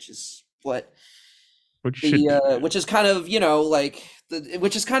what What you should do. which is kind of,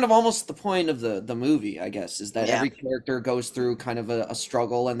 which is kind of almost the point of the movie, I guess, is that Yeah. every character goes through kind of a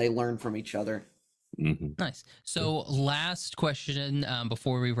struggle, and they learn from each other. Mm-hmm. Nice. So, last question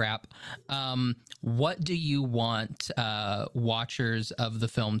before we wrap. What do you want watchers of the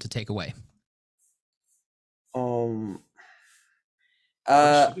film to take away? Good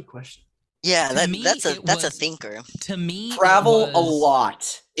question. Yeah, To me, that's a was- thinker. To me, Travel it a was-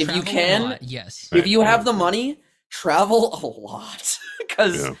 lot if you travel a can. lot, yes. If you have the money, travel a lot,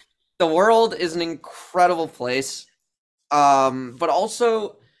 because Yeah. the world is an incredible place. But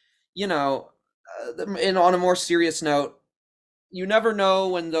also, and on a more serious note, you never know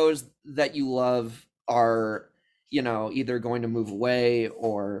when those that you love are, either going to move away,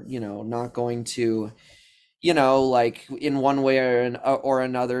 or, not going to, like, in one way or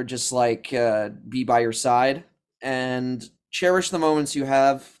another, just like be by your side. And cherish the moments you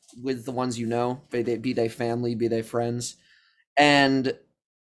have with the ones be they family, be they friends, and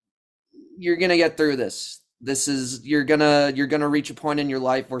you're gonna get through this. You're gonna reach a point in your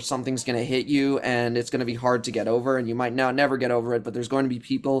life where something's gonna hit you, and it's gonna be hard to get over, and you might never get over it, but there's going to be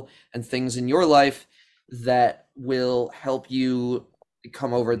people and things in your life that will help you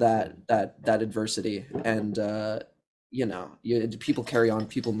come over that adversity. And people carry on,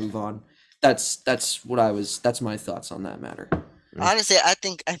 people move on. That's my thoughts on that matter. Honestly, I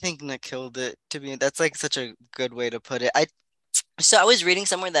think Nick killed it. To me, that's like such a good way to put it. So I was reading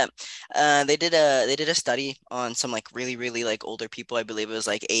somewhere that they did a study on some like really like older people. I believe it was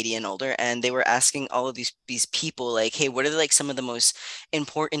like 80 and older, and they were asking all of these people, like, hey, what are like some of the most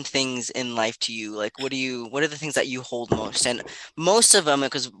important things in life to you? Like, what are the things that you hold most? And most of them,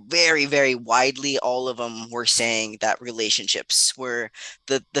 because very widely, all of them were saying that relationships were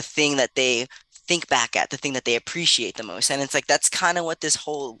the thing that they think back at, the thing that they appreciate the most. And it's like that's kind of what this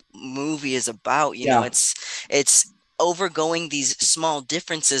whole movie is about. You know, it's overgoing these small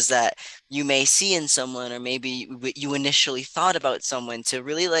differences that you may see in someone, or maybe you initially thought about someone, to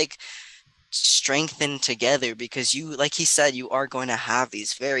really like strengthen together, because you, like he said, you are going to have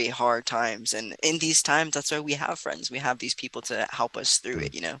these very hard times, and in these times, that's why we have friends. We have these people to help us through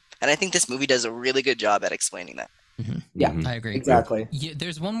it, and I think this movie does a really good job at explaining that. Mm-hmm. Yeah, I agree. Exactly. Yeah,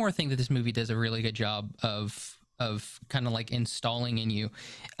 there's one more thing that this movie does a really good job of kind of like installing in you.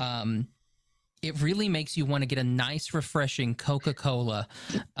 It really makes you want to get a nice, refreshing Coca-Cola.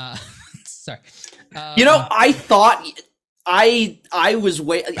 Sorry. I thought I was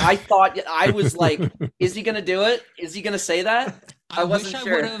like, is he gonna do it? Is he gonna say that? I wasn't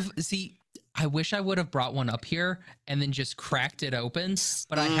sure. I wish I would have brought one up here and then just cracked it open.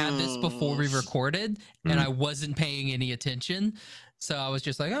 But I had this before we recorded, and I wasn't paying any attention. So I was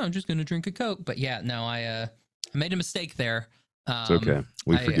just like, oh, I'm just gonna drink a Coke. But yeah, no, I made a mistake there. It's okay.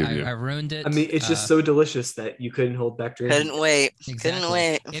 We forgive you. I ruined it. I mean, it's just so delicious that you couldn't hold back drinking. Couldn't wait. Exactly. Couldn't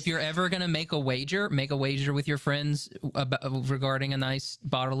wait. If you're ever gonna make a wager with your friends regarding a nice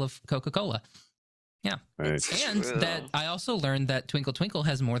bottle of Coca-Cola. Yeah. Right. And True. that I also learned that Twinkle Twinkle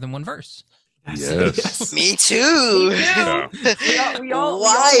has more than one verse. Yes. Me too. Yeah. We all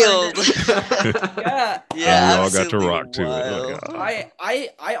Wild. Yeah. Yeah, we all got to absolutely rock to it. wild. Oh,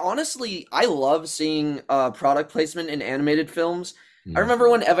 I honestly, I love seeing product placement in animated films. I remember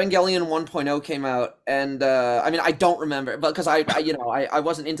when Evangelion 1.0 came out, and I mean, I don't remember, but because I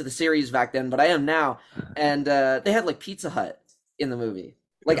wasn't into the series back then, but I am now. And they had like Pizza Hut in the movie,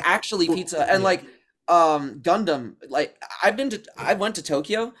 like actually pizza, and like Gundam. Like I went to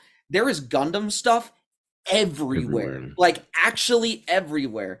Tokyo. There is Gundam stuff everywhere. Like actually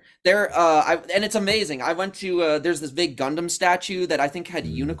everywhere. There and it's amazing. I went to there's this big Gundam statue that I think had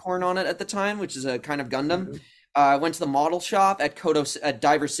unicorn on it at the time, which is a kind of Gundam. I went to the model shop at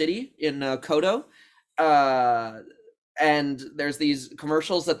Diver City in Kodo. And there's these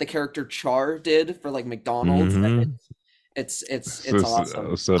commercials that the character Char did for like McDonald's. Mhm. It's So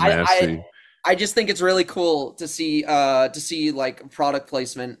awesome. so nasty. I just think it's really cool to see like product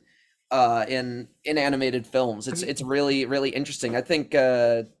placement in animated films. It's really really interesting. I think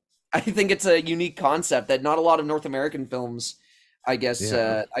it's a unique concept that not a lot of North American films I guess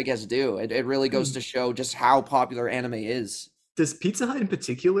do. It really goes to show just how popular anime is. Does Pizza Hut in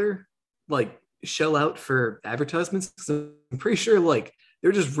particular like shell out for advertisements? Because I'm pretty sure like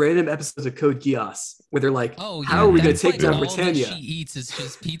they're just random episodes of Code Geass where they're like, Oh, yeah, how are we going to that's take down all that Britannia? she eats is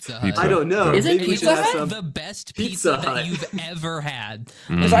just Pizza Hut. Pizza I don't know. Is it Maybe we should Pizza have Hut? some The best Pizza pizza Hut. that you've ever had.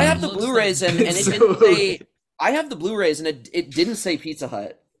 Because I have the Looks Blu-rays like- and it So didn't say. good. I have the Blu-rays and it didn't say Pizza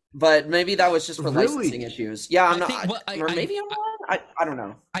Hut, but maybe that was just for Really? licensing issues. Yeah, I'm I not. think- well, or maybe I'm wrong. I don't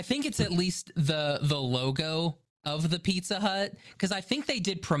know. I think it's at least the logo of the Pizza Hut, because I think they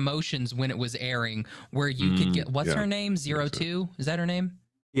did promotions when it was airing where you could get what's yeah. her name, so. 02? Is that her name?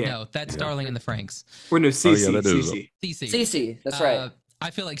 Yeah. No, that's Yeah. Darling in the Franks. Or no, Oh, yeah, CC. that is- CC. Cece. Cece, that's right. I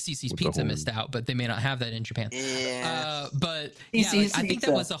feel like Cece's With the Pizza horn. missed out, but they may not have that in Japan. Yeah. But yeah, Cece's like, I think Pizza.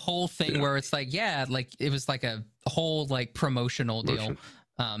 that was a whole thing where it's like, yeah, like it was like a whole like promotional deal.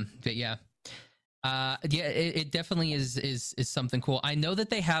 But yeah, it definitely is something cool. I know that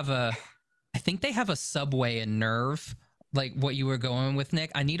they have I think they have a Subway in Nerve, like what you were going with,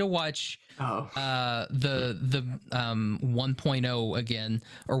 Nick. I need to watch Oh. the 1.0 again,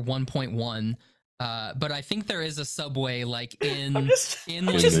 or 1.1. But I think there is a Subway like in I'm just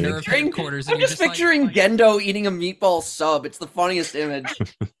like just Nerve picturing- headquarters. I'm and you're just like- picturing Gendo eating a meatball sub. It's the funniest image.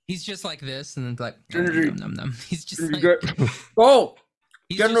 He's just like this, and then like Energy. nom, nom, nom. He's just like Oh,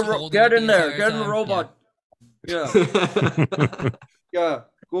 he's get in just the holding get it in the there. entire Get in the time. robot. Yeah, yeah.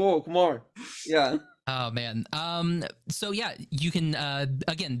 Go, come on. Yeah. Oh man. So yeah, you can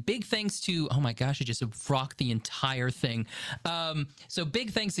again, big thanks to, oh my gosh, I just rocked the entire thing. So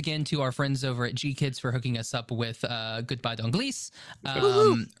big thanks again to our friends over at G Kids for hooking us up with Goodbye D'Anglais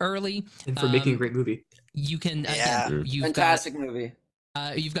early. And for making a great movie. You can Yeah. again, Fantastic movie.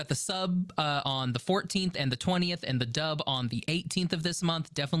 you've got the sub on the 14th and the 20th, and the dub on the 18th of this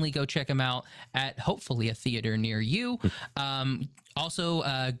month. Definitely go check them out at hopefully a theater near you.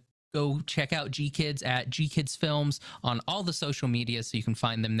 Also, go check out G Kids at G Kids Films on all the social media, so you can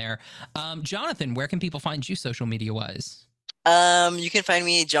find them there. Jonathan, where can people find you social media wise? You can find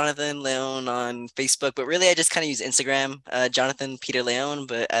me Jonathan Leon on Facebook, but really I just kind of use Instagram, Jonathan Peter Leon,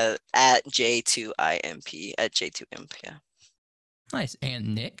 but at J2IMP, at J2imp, yeah. Nice.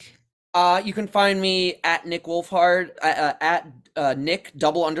 And Nick? You can find me at Nick Wolfhard, at Nick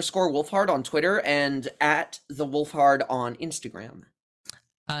 _Wolfhard on Twitter, and at the Wolfhard on Instagram.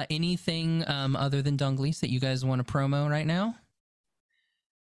 Anything other than D'Anglais that you guys want to promo right now?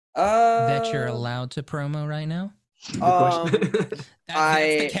 That you're allowed to promo right now? Good question.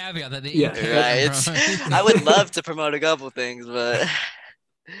 That's the caveat that Yeah. Right. I would love to promote a couple things, but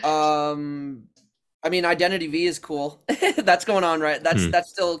I mean, Identity V is cool. That's going on, right? That's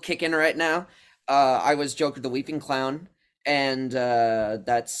still kicking right now. I was Joker the Weeping Clown, and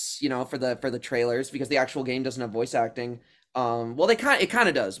that's for the trailers, because the actual game doesn't have voice acting. Well, it kind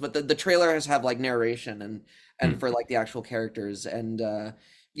of does, but the trailer has have like narration and for like the actual characters, and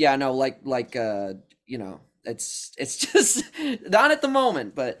it's just not at the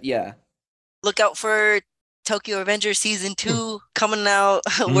moment, but yeah. look out for Tokyo Avenger Season 2 coming out.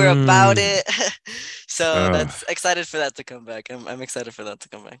 We're about it. So that's excited for that to come back. I'm excited for that to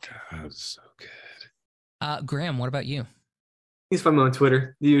come back. God, so good. Graham, what about you? He's find me on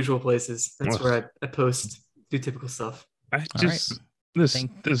Twitter, the usual places. That's Ugh. where I post, do typical stuff. I just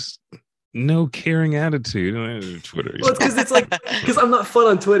this no caring attitude on Twitter. Well, it's like because I'm not fun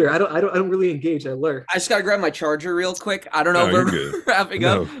on Twitter. I don't really engage. I lurk. I just gotta grab my charger real quick. I don't know No, if you're we're good. wrapping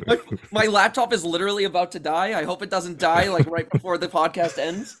No. up. My laptop is literally about to die. I hope it doesn't die like right before the podcast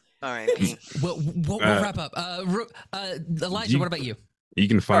ends. All right. We'll wrap up. Elijah, what about you? You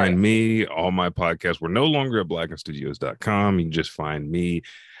can find Alright. me, all my podcasts. We're no longer at blackenstudios.com. You can just find me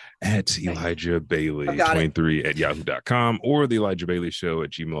at Elijah Bailey I've got it. 23 at yahoo.com or the Elijah Bailey Show at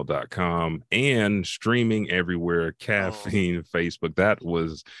gmail.com, and streaming everywhere. Caffeine, Facebook. That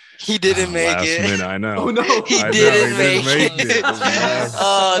was He didn't make last it. minute, I know. Oh no! He I know, didn't he make didn't it. make it.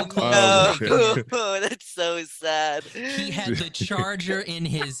 Oh Oh, no. That's so sad. He had the charger in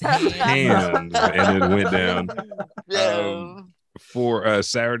his hand. Hand, and it went down. Yeah. For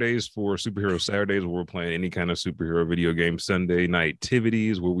Saturdays, for Superhero Saturdays, where we're playing any kind of superhero video game. Sunday night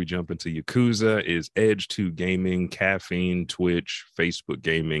activities where we jump into Yakuza is Edge 2 Gaming, Caffeine, Twitch, Facebook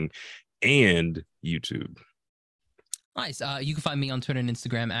Gaming, and YouTube. Nice. You can find me on Twitter and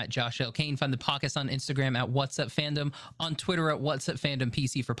Instagram at Josh L. Kane. Find the podcast on Instagram at What's Up Fandom, on Twitter at What's Up Fandom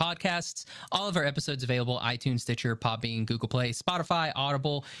PC for podcasts. All of our episodes available: iTunes, Stitcher, Podbean, Google Play, Spotify,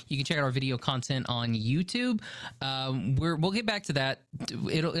 Audible. You can check out our video content on YouTube. We'll get back to that.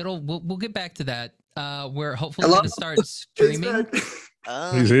 We'll get back to that. We're hopefully going to start streaming.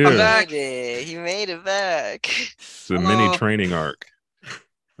 Oh, He's he here. made it. He made it back. It's a mini training arc.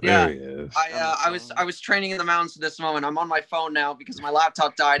 Yeah. There he is. I was training in the mountains at this moment. I'm on my phone now because my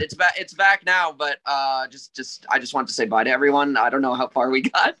laptop died. It's back now, but I just wanted to say bye to everyone. I don't know how far we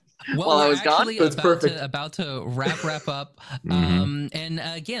got while I was gone. That's perfect. About to wrap up. And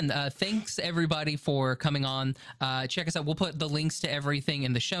again, thanks everybody for coming on. Check us out. We'll put the links to everything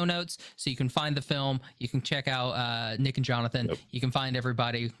in the show notes so you can find the film. You can check out Nick and Jonathan. Yep. You can find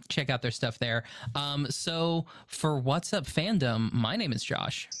everybody. Check out their stuff there. So for What's Up Fandom, my name is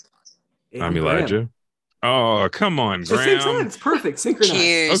Josh. I'm Elijah. Oh, come on, At the same time, Graham. it's perfect. Synchronized.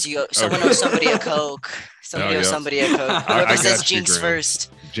 Cheers. Okay. You, someone owes somebody a Coke. Somebody Oh, owes yeah. somebody a Coke. I Whoever got says you, Jinx Graham.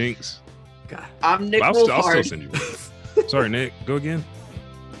 first. Jinx. God. I'm Nick I'll still Wolfhard. send you one. Sorry, Nick. Go again.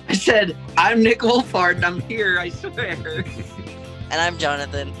 I said I'm Nick Wolfhard and I'm here. I swear. And I'm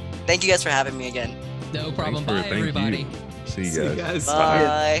Jonathan. Thank you guys for having me again. No problem. Thanks Bye, thank everybody. you. See See you you guys. guys.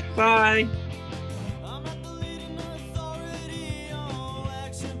 Bye. Bye. I'm not the leading authority on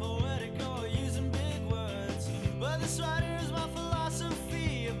waxing poetic or using big words, but this right here is my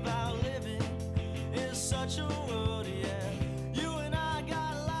philosophy about living in such a world, yeah. You and I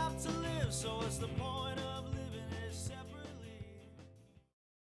got a life to live, so what's the point of living it separately?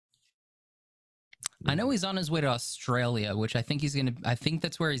 I know he's on his way to Australia, which I think I think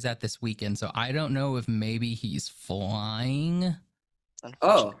that's where he's at this weekend. So I don't know if maybe he's flying.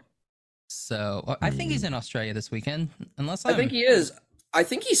 Oh, So I think he's in Australia this weekend, unless I think he is. I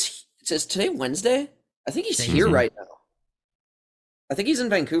think he's. Is today Wednesday? I think he's Today's here Wednesday. right now. I think he's in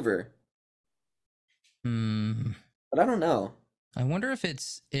Vancouver, Hmm. but I don't know. I wonder if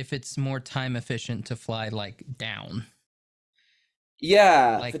it's more time efficient to fly like down,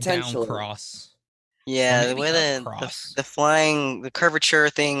 Yeah, like potentially. down cross. Yeah, Or the maybe way up cross. the flying, the curvature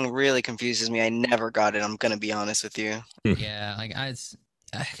thing really confuses me. I never got it. I'm gonna be honest with you. Yeah, like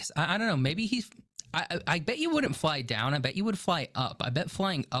I don't know. Maybe he's. I bet you wouldn't fly down. I bet you would fly up. I bet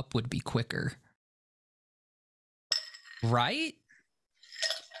flying up would be quicker. Right?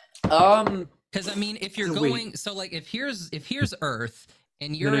 Because I mean, if you're Wait. going, so like if here's Earth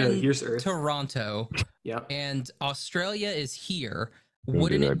and you're No, in here's Earth. Toronto Yeah. and Australia is here, Don't do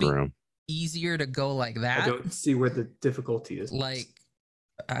wouldn't that, it be Graham. easier to go like I that? don't see where the difficulty is. Like,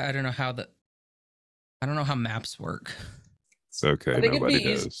 I don't know how I don't know how maps work. It's okay. I think it'd Nobody be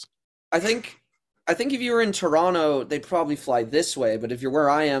easy- does. I think if you were in Toronto, they'd probably fly this way, but if you're where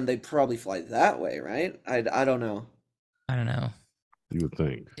I am, they'd probably fly that way, right? I don't know. I don't know. You would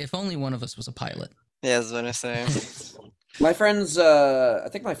think. If only one of us was a pilot. Yeah, that's what I say. My friend's I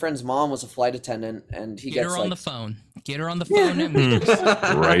think my friend's mom was a flight attendant and he Get gets her on like the phone. Get her on the phone and we just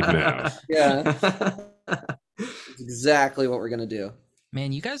Right now. yeah, it's exactly what we're going to do.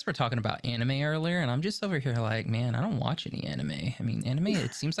 Man, you guys were talking about anime earlier, and I'm just over here like, man, I don't watch any anime. I mean, anime,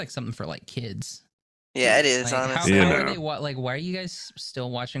 it seems like something for like kids. Yeah, it is Like, how, honestly. Yeah, how are no. they like? Why are you guys still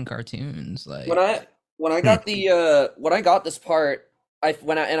watching cartoons? Like, When I got when I got this part, I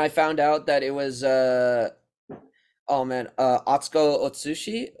found out that it was oh man, Atsuko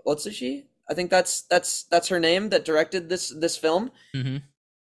Otsushi. I think that's her name that directed this film. Mhm.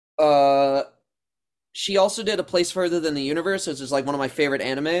 She also did A Place Further Than the Universe, which is like one of my favorite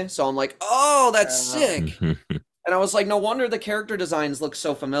anime. So I'm like, oh, that's sick. And I was like, no wonder the character designs look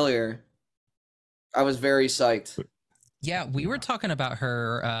so familiar. I was very psyched. yeah, we were talking about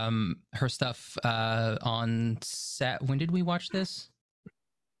her her stuff on when did we watch this?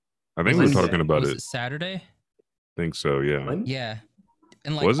 I think we were Wednesday. talking about Was it. it Saturday? Think so, yeah. When? Yeah.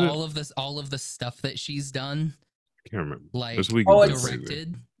 And like Was it? all of the stuff that she's done, Can't remember. like This week Oh, was it's- crazy.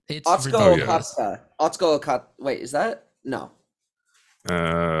 directed. It's Atsuko ridiculous. Okatsuka. Atsuko Okatsuka. Wait, is that? No. Maybe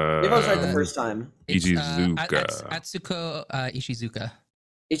I was right the Uh, first time. It's, Ichizuka. Atsuko Ishizuka.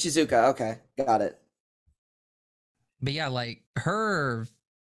 Ichizuka. Okay, got it. But yeah, like her,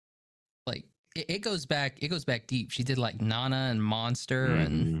 like it goes back deep. She did like Nana and Monster,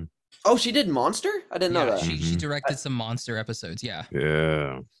 and Mhm. Oh, she did Monster? I didn't know yeah, that. she Mhm. directed some Monster episodes. Yeah,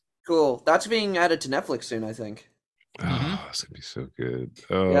 Yeah. Cool. That's being added to Netflix soon, I think. Mhm. Oh, it's gonna be so good.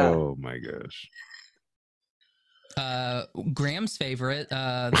 Oh my gosh. Graham's favorite,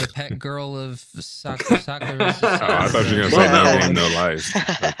 the pet girl of Sakura. Oh, I thought you were gonna say Well, No Game No Life.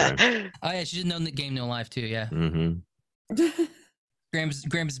 Okay. Oh yeah, she did know the game No Life too. Yeah, Mm-hmm.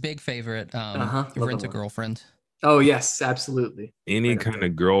 Graham's big favorite. Uh-huh, love Rent a that one. Girlfriend. Oh yes, absolutely. Any Right up kind there.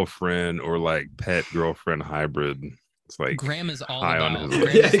 of girlfriend or like pet girlfriend hybrid. It's like Graham is all high on about. his Graham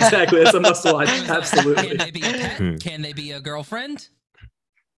list. Yeah, is- exactly. That's a must watch. Graham is like, Absolutely. Can they be a pet? Hmm. Can they be a girlfriend?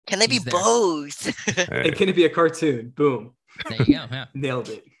 Can they be He's there. both? Hey, And can it be a cartoon? Boom. There you go. Yeah. Nailed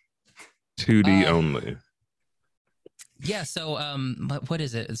it. 2D only. Yeah. So, what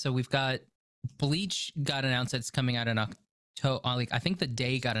is it? So we've got Bleach got announced. It's coming out in October. Like I think the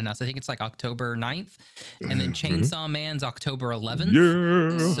day got announced. I think it's like October 9th. And then Mhm. Chainsaw Man's October 11th.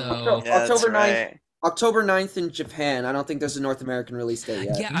 Yeah. So Yeah, that's October 9th. right. October 9th in Japan. I don't think there's a North American release date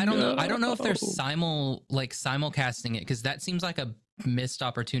yet. yeah, I don't know. I don't know if they're No. simulcasting it because that seems like a missed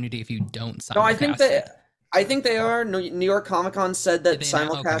opportunity if you don't simulcast No, I think it. they are. New York Comic Con said that Did they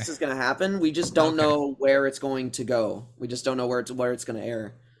announce- simulcast okay. is going to happen. We just don't Okay. know where it's going to go. We just don't know where it's going to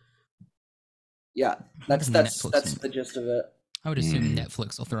air. Yeah, that's Netflix. the gist of it. I would assume Mm.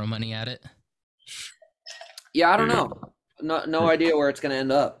 Netflix will throw money at it. Yeah, I don't Yeah. know. No idea where it's going to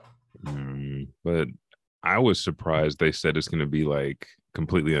end up. But I was surprised they said it's going to be like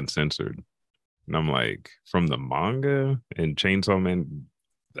completely uncensored. And I'm like, from the manga and Chainsaw Man,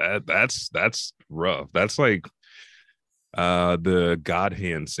 that's rough. That's like the God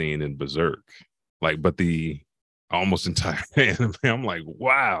Hand scene in Berserk. Like, but the almost entire anime. I'm like,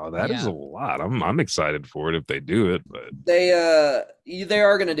 wow, that is Yeah. a lot. I'm excited for it if they do it, but They are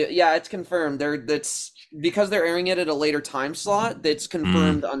going to do. Yeah, it's confirmed. That's because they're airing it at a later time slot. That's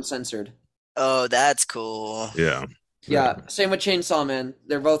confirmed uncensored. Oh, that's cool. yeah. Yeah, same with Chainsaw Man.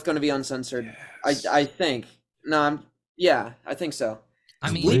 They're both going to be uncensored. I think. No, I think so.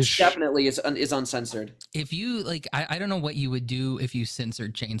 I mean, Wish- Definitely is uncensored. if you like, I don't know what you would do if you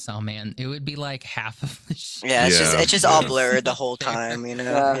censored Chainsaw Man. It would be like half of the shit. Yeah, it's Yeah. just all Yeah. blurred the whole time, you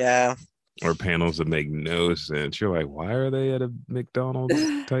know. Yeah. Or panels that make no sense. You're like, why are they at a McDonald's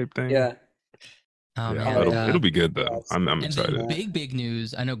type thing? Yeah. Oh Yeah, man. it'll be good though. Yes. I'm And excited. then big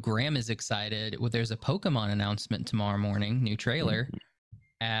news. I know Graham is excited. Well, there's a Pokemon announcement tomorrow morning. New trailer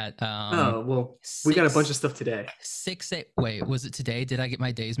at Oh well, we got a 6 bunch of stuff today. 6 a. Wait, was it today? Did I get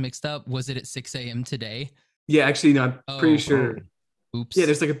my days mixed up? Was it at 6 a.m. today? Yeah, actually, no, I'm pretty Oh. sure. Oops. Yeah,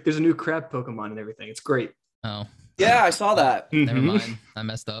 there's a new crab Pokemon and everything. It's great. Oh, Yeah, I saw that. never Mhm. mind. I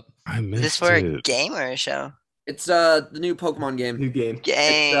messed up. I Is missed this for a it. game or a show? It's the new Pokemon game. New game.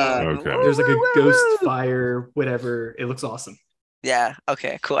 Game. Okay. There's like a ghost fire, whatever. It looks awesome. Yeah.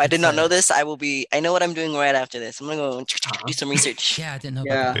 Okay. Cool. I did It's not know a- this. I know what I'm doing right after this. I'm gonna go Uh-huh. do some research. Yeah, I didn't know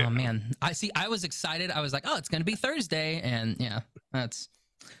Yeah. about that. Oh man. I was excited. I was like, oh, it's gonna be Thursday. And yeah, that's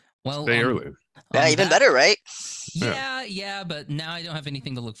well Stay early. Yeah, on even that- better, right? Yeah, but now I don't have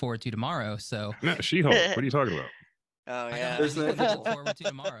anything to look forward to tomorrow. So No, She-Hulk. What are you talking about? Oh I don't yeah. have There's anything to no- look forward to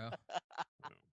tomorrow.